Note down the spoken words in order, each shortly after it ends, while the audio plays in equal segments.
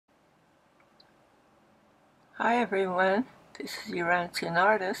Hi everyone, this is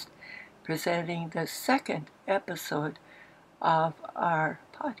UrantianArtist presenting the second episode of our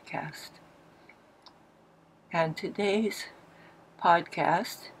podcast. And today's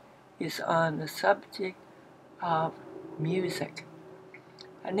podcast is on the subject of music.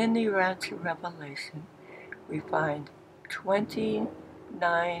 And in the Urantia Revelation, we find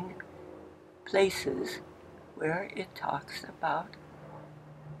 29 places where it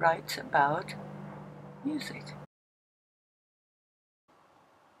writes about music.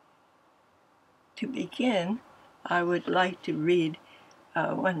 To begin, I would like to read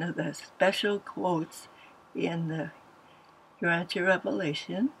one of the special quotes in the Urantia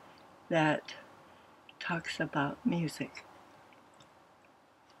Revelation that talks about music.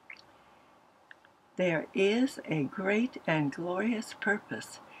 There is a great and glorious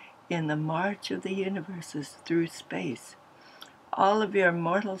purpose in the march of the universes through space. All of your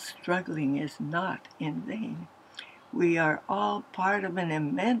mortal struggling is not in vain. We are all part of an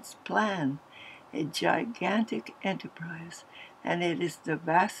immense plan, a gigantic enterprise, and it is the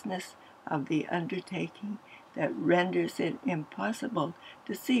vastness of the undertaking that renders it impossible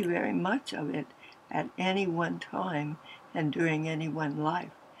to see very much of it at any one time and during any one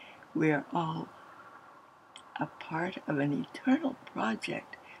life. We are all a part of an eternal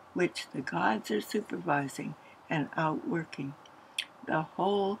project which the gods are supervising and outworking. The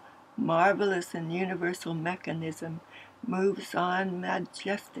whole marvelous and universal mechanism moves on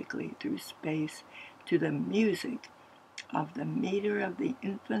majestically through space to the music of the meter of the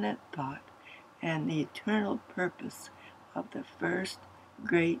infinite thought and the eternal purpose of the first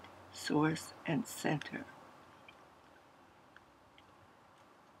great source and center.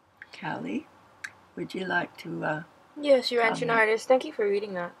 Callie, would you like to Yes, UrantianArtist. Thank you for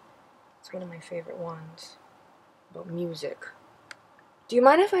reading that. It's one of my favorite ones about music. Do you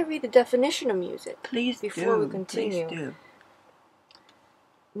mind if I read the definition of music? Please before do. we continue. Please do.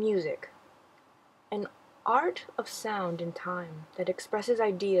 Music. An art of sound and time that expresses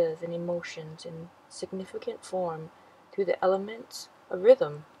ideas and emotions in significant form through the elements of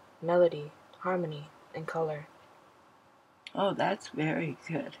rhythm, melody, harmony, and color. Oh, that's very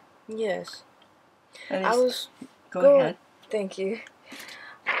good. Yes. Go ahead. Thank you.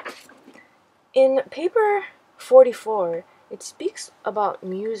 In paper 44, it speaks about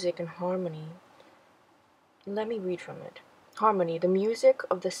music and harmony. Let me read from it. Harmony, the music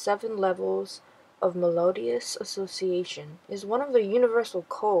of the 7 levels of melodious association, is one of the universal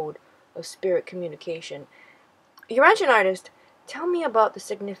code of spirit communication. UrantianArtist, tell me about the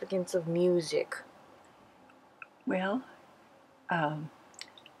significance of music. Well,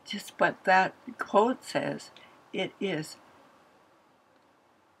 just what that quote says, it is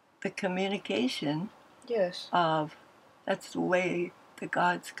the communication of, that's the way the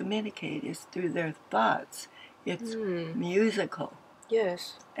gods communicate, is through their thoughts. It's musical.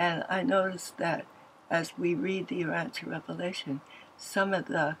 Yes. And I noticed that as we read the Urantia Revelation, some of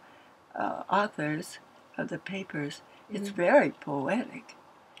the authors of the papers, it's very poetic.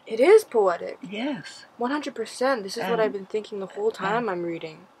 It is poetic. Yes. 100%. This is what I've been thinking the whole time I'm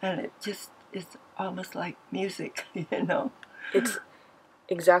reading. And it just is almost like music, you know. It's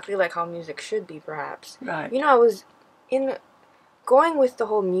exactly like how music should be, perhaps. Right. You know, I was going with the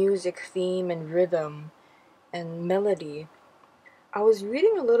whole music theme and rhythm and melody. I was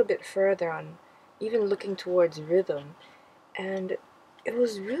reading a little bit further on, even looking towards rhythm, and it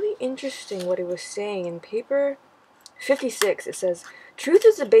was really interesting what it was saying. In paper 56, it says, "Truth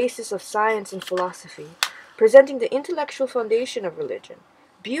is the basis of science and philosophy, presenting the intellectual foundation of religion.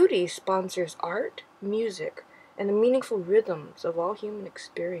 Beauty sponsors art, music, and the meaningful rhythms of all human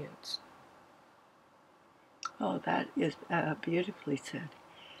experience." Oh, that is beautifully said.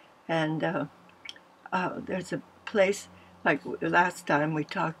 And there's a place, like last time we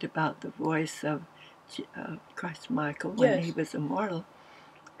talked about the voice of Christ Michael when he was immortal.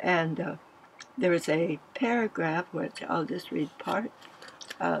 And there is a paragraph, which I'll just read part,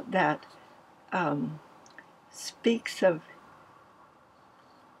 that speaks of,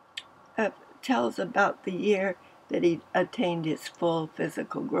 tells about the year that he attained his full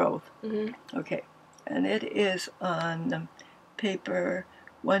physical growth. Okay, and it is on paper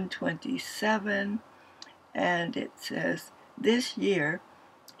 127, and it says, "This year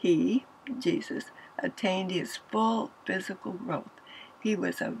he, Jesus, attained his full physical growth. He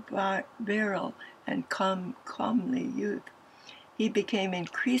was a virile and comely youth. He became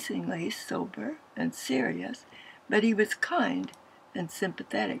increasingly sober and serious, but he was kind and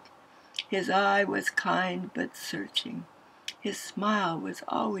sympathetic. His eye was kind but searching. His smile was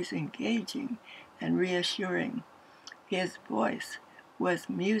always engaging and reassuring. His voice was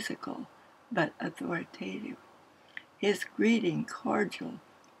musical but authoritative. his greeting cordial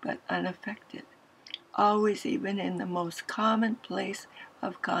but unaffected. Always, even in the most commonplace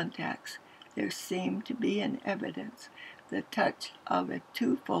of contacts, there seemed to be an evidence, the touch of a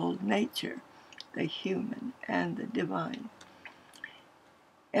twofold nature, the human and the divine.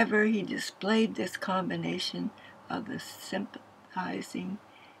 Ever he displayed this combination of the sympathizing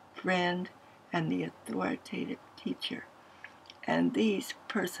friend and the authoritative teacher. And these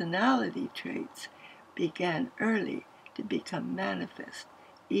personality traits began early to become manifest,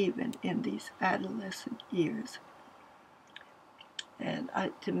 even in these adolescent years. And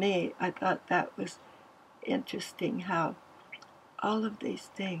to me, I thought that was interesting how all of these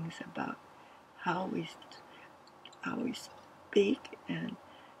things about how we speak and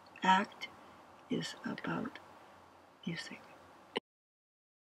act is about music.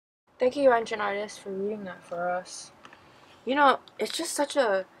 Thank you, UrantianArtist, for reading that for us. You know, it's just such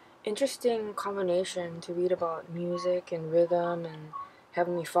a interesting combination to read about music and rhythm and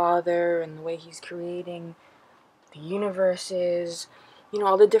Heavenly Father and the way He's creating the universes, you know,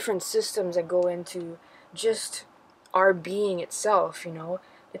 all the different systems that go into just our being itself, you know.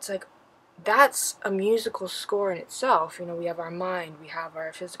 It's like, that's a musical score in itself. You know, we have our mind, we have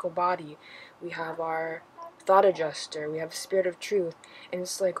our physical body, we have our thought adjuster, we have spirit of truth, and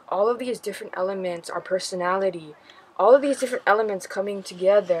it's like all of these different elements, our personality, all of these different elements coming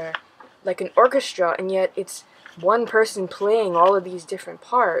together like an orchestra, and yet it's one person playing all of these different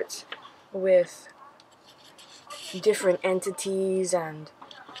parts with different entities and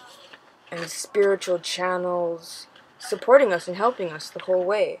spiritual channels supporting us and helping us the whole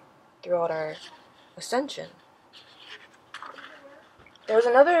way throughout our ascension. There was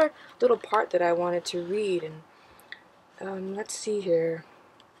another little part that I wanted to read, and let's see here.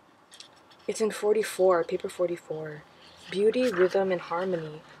 It's in 44, paper 44. Beauty, rhythm, and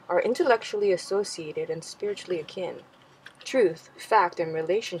harmony are intellectually associated and spiritually akin. Truth, fact, and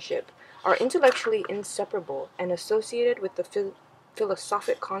relationship are intellectually inseparable and associated with the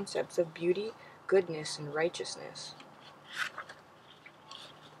philosophic concepts of beauty, goodness, and righteousness.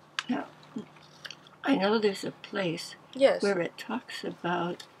 Now, I know there's a place where it talks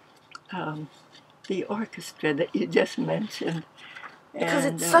about the orchestra that you just mentioned. Because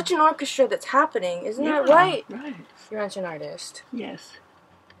it's such an orchestra that's happening, isn't that right? Right. UrantianArtist. Yes.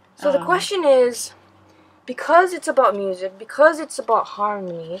 So the question is, because it's about music, because it's about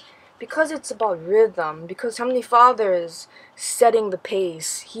harmony, because it's about rhythm, because Heavenly Father is setting the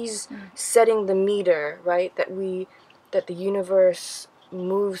pace, He's setting the meter, right? That the universe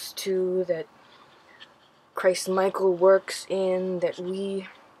moves to, that Christ Michael works in, that we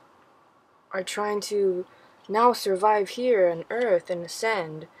are trying to now survive here on earth and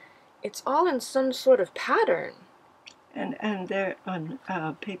ascend. It's all in some sort of pattern. And there on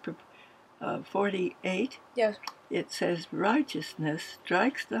paper 48, yes, it says, righteousness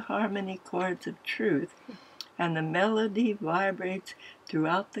strikes the harmony chords of truth, and the melody vibrates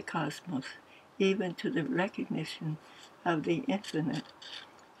throughout the cosmos, even to the recognition of the infinite.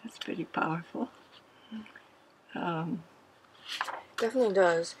 That's pretty powerful. Definitely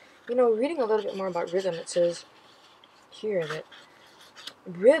does. You know, reading a little bit more about rhythm, it says here that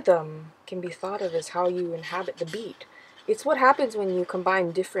rhythm can be thought of as how you inhabit the beat. It's what happens when you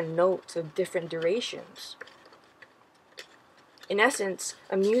combine different notes of different durations. In essence,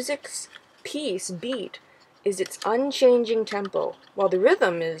 a music's piece, beat, is its unchanging tempo, while the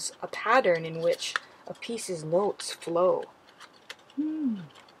rhythm is a pattern in which a piece's notes flow.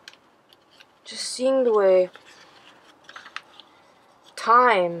 Just seeing the way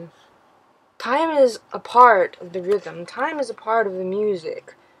time is a part of the rhythm. Time is a part of the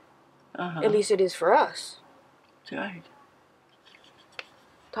music. At least it is for us. That's right.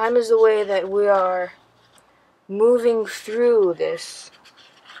 Time is the way that we are moving through this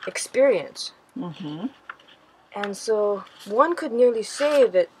experience. And so one could nearly say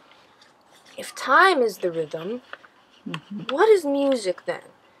that if time is the rhythm, what is music then?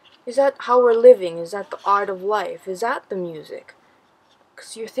 Is that how we're living? Is that the art of life? Is that the music?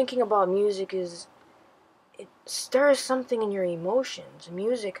 Because you're thinking about music it stirs something in your emotions.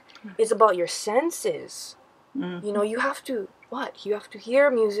 Music is about your senses. You know, you have to, You have to hear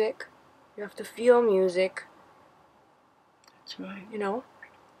music. You have to feel music. That's right. You know?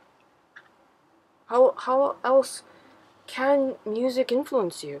 How else can music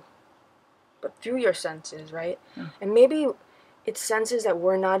influence you? But through your senses, right? And maybe it's senses that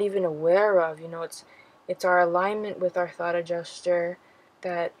we're not even aware of. You know, it's our alignment with our thought adjuster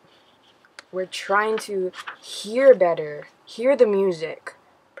that we're trying to hear better, hear the music,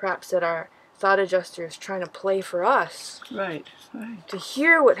 perhaps that our thought adjuster is trying to play for us. Right. To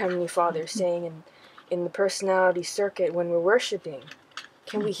hear what Heavenly Father is saying in the personality circuit when we're worshiping?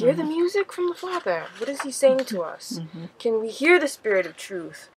 Can we hear the music from the Father? What is He saying to us? Can we hear the Spirit of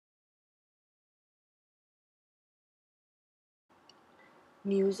truth?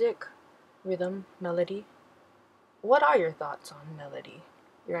 Music, rhythm, melody. What are your thoughts on melody,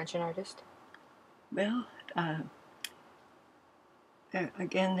 UrantianArtist? Well,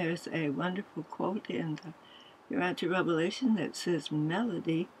 again, there's a wonderful quote in the Urantia Revelation that says,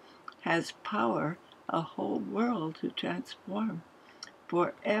 melody has power a whole world to transform.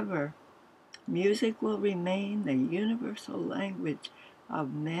 Forever, music will remain the universal language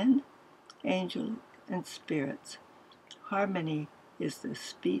of men, angels, and spirits. Harmony is the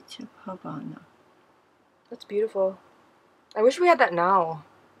speech of Havana. That's beautiful. I wish we had that now.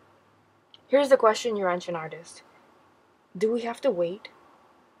 Here's the question, UrantianArtist. Do we have to wait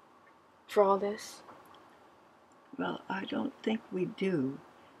for all this? Well, I don't think we do,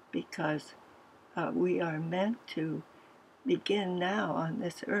 because we are meant to begin now on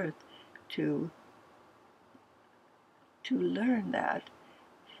this earth to learn that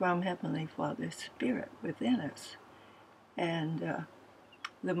from Heavenly Father's Spirit within us. And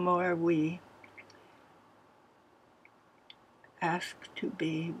the more we ask to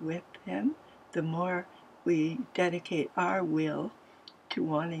be with Him, the more we dedicate our will to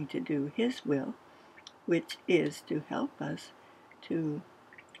wanting to do His will, which is to help us to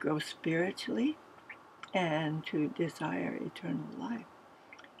grow spiritually and to desire eternal life.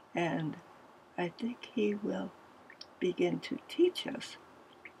 And I think He will begin to teach us,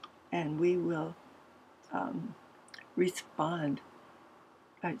 and we will respond.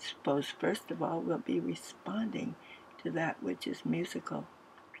 I suppose, first of all, we'll be responding to that which is musical.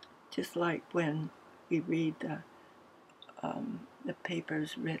 Just like when we read the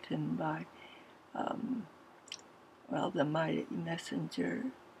papers written by, the mighty messenger.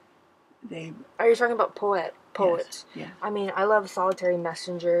 Are you talking about poets? Yes. I mean, I love Solitary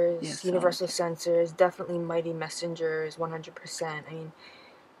Messengers, Yes, Universal Censors, definitely Mighty Messengers, 100%. I mean,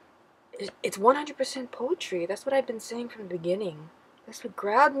 it's 100% poetry. That's what I've been saying from the beginning. That's what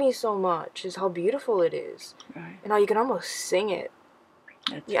grabbed me so much, is how beautiful it is. Right. And how you can almost sing it.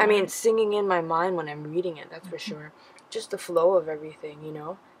 That's I right. mean, singing in my mind when I'm reading it, that's for sure. Just the flow of everything, you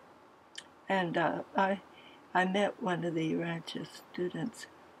know? And I met one of the Urantia students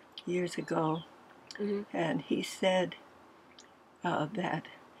years ago, and he said that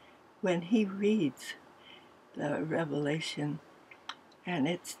when he reads the Revelation, and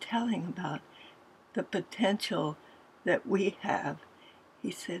it's telling about the potential that we have, he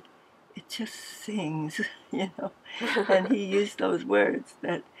said, it just sings, you know. And he used those words,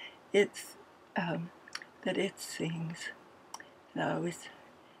 that it sings. And I always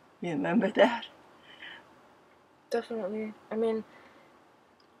remember that. Definitely. I mean,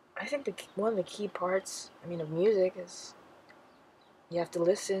 I think one of the key parts, of music is you have to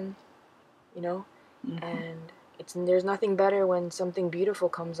listen, you know? And there's nothing better when something beautiful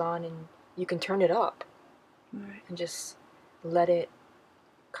comes on and you can turn it up. Right. And just let it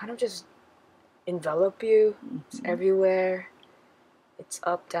kind of just envelop you. It's everywhere. It's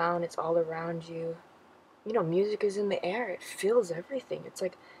up, down, it's all around you. Music is in the air. It fills everything. It's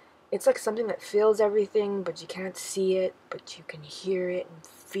like something that fills everything, but you can't see it, but you can hear it and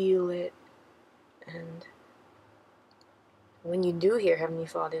feel it. And when you do hear Heavenly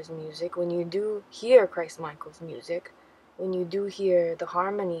Father's music, when you do hear Christ Michael's music, when you do hear the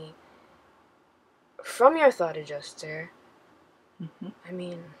harmony from your thought adjuster, I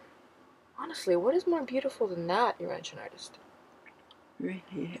mean, honestly, what is more beautiful than that, UrantianArtist?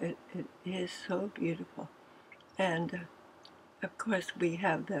 Really, it is so beautiful. And of course, we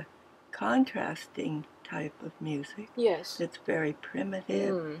have the contrasting type of music. Yes. It's very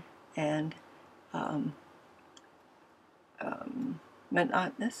primitive and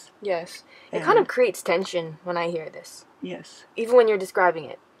monotonous. Yes. It kind of creates tension when I hear this. Yes. Even when you're describing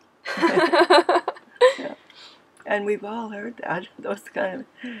it. Yeah. And we've all heard that, those kind of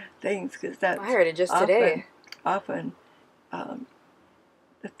things, because that's I heard it just today. Often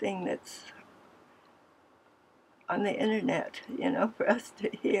the thing that's on the internet, for us to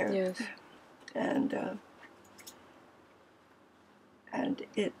hear. Yes. And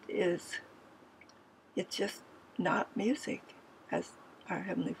it's just not music as our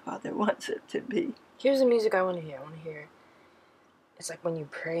Heavenly Father wants it to be. Here's the music I want to hear. It's like when you're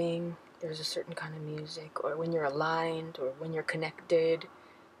praying, there's a certain kind of music, or when you're aligned, or when you're connected,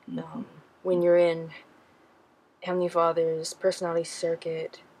 when you're in Heavenly Father's personality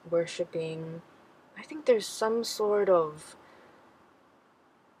circuit, worshiping. I think there's some sort of,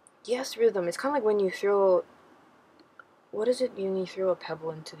 rhythm. It's kind of like when you throw what is it when you throw a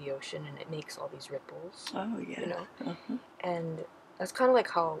pebble into the ocean and it makes all these ripples? Oh, yes. You know? Uh-huh. And that's kind of like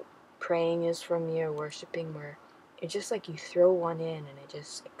how praying is for me, or worshiping, where it's just like you throw one in and it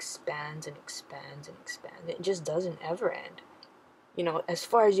just expands and expands and expands. It just doesn't ever end. You know, as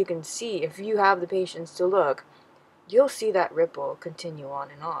far as you can see, if you have the patience to look, you'll see that ripple continue on.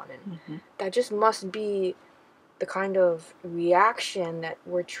 And that just must be the kind of reaction that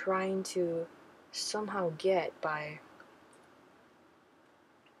we're trying to somehow get by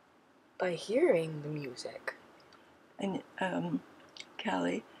hearing the music. And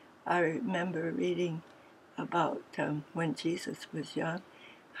Callie, I remember reading about when Jesus was young,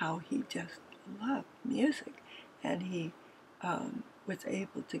 how he just loved music, and he was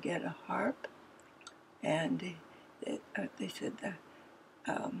able to get a harp, and they said that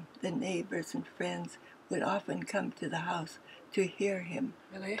the neighbors and friends would often come to the house to hear him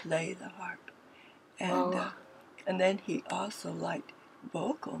play the harp. And then he also liked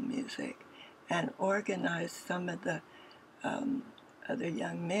vocal music and organized some of the other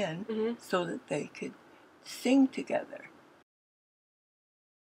young men so that they could sing together.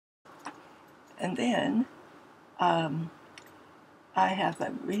 And then I have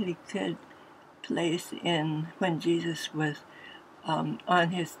a really good place in when Jesus was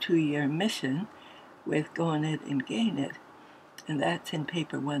on his 2-year mission with Gonid and Gained, and that's in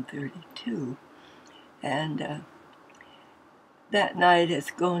paper 132. And that night,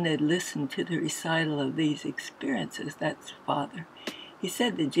 as Gonid listened to the recital of these experiences, that's Father, he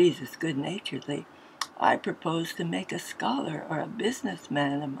said to Jesus good-naturedly, "I propose to make a scholar or a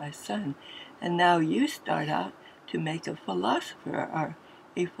businessman of my son, and now you start out to make a philosopher or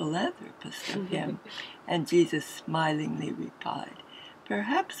a philanthropist of him." And Jesus smilingly replied,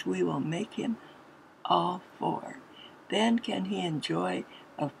 "Perhaps we will make him all four. Then can he enjoy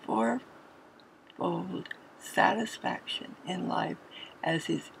a fourfold satisfaction in life, as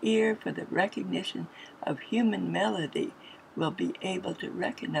his ear for the recognition of human melody will be able to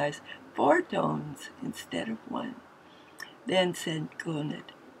recognize 4 tones instead of 1. Then said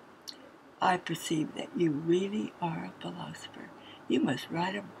Gonid, "I perceive that you really are a philosopher. You must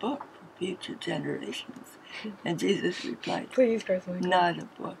write a book for future generations." And Jesus replied, "Please, personally, "Not a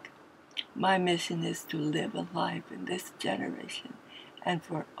book. My mission is to live a life in this generation and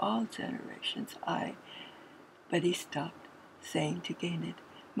for all generations. But he stopped, saying to Gained,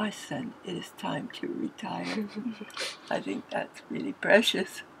 "My son, it is time to retire." I think that's really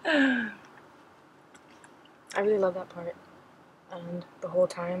precious. I really love that part. And the whole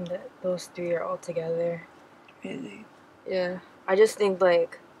time that those 3 are all together. Really? Yeah. I just think,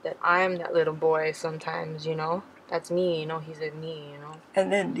 like, that I'm that little boy sometimes, you know? That's me, you know? He's like me, you know?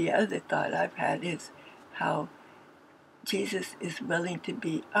 And then the other thought I've had is how Jesus is willing to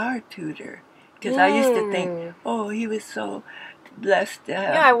be our tutor. Because I used to think, oh, he was so blessed to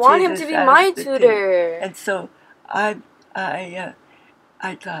have I want Jesus him to be my tutor. And so I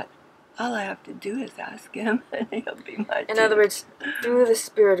thought, all I have to do is ask him, and he'll be my tutor. In other words, through the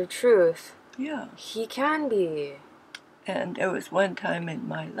Spirit of truth, yeah, he can be. And there was one time in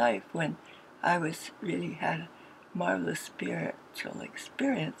my life when I really had a marvelous spiritual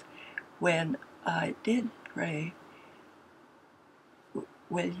experience when I did pray.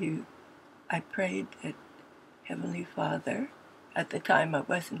 I prayed that Heavenly Father, at the time I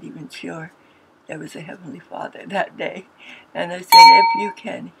wasn't even sure there was a Heavenly Father that day, and I said, "If you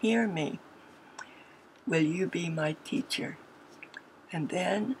can hear me, will you be my teacher?" And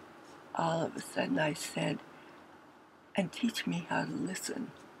then all of a sudden I said, "And teach me how to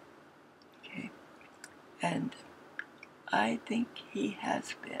listen." Okay. And I think he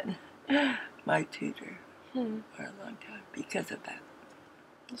has been my tutor for a long time because of that.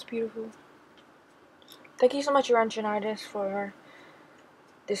 That's beautiful. Thank you so much, UrantianArtist, for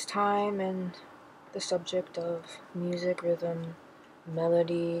this time and the subject of music, rhythm,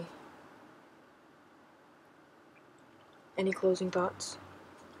 melody. Any closing thoughts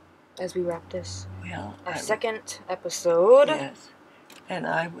as we wrap this? Well, our second episode. Yes. And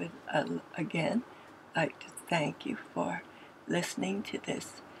I would, again, like to thank you for listening to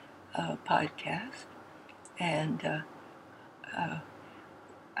this podcast. And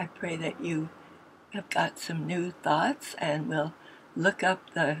I pray that you have got some new thoughts and will look up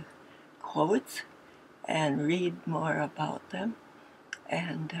the quotes and read more about them,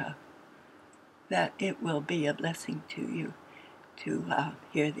 and that it will be a blessing to you to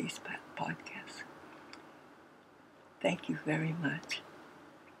hear these podcasts. Thank you very much.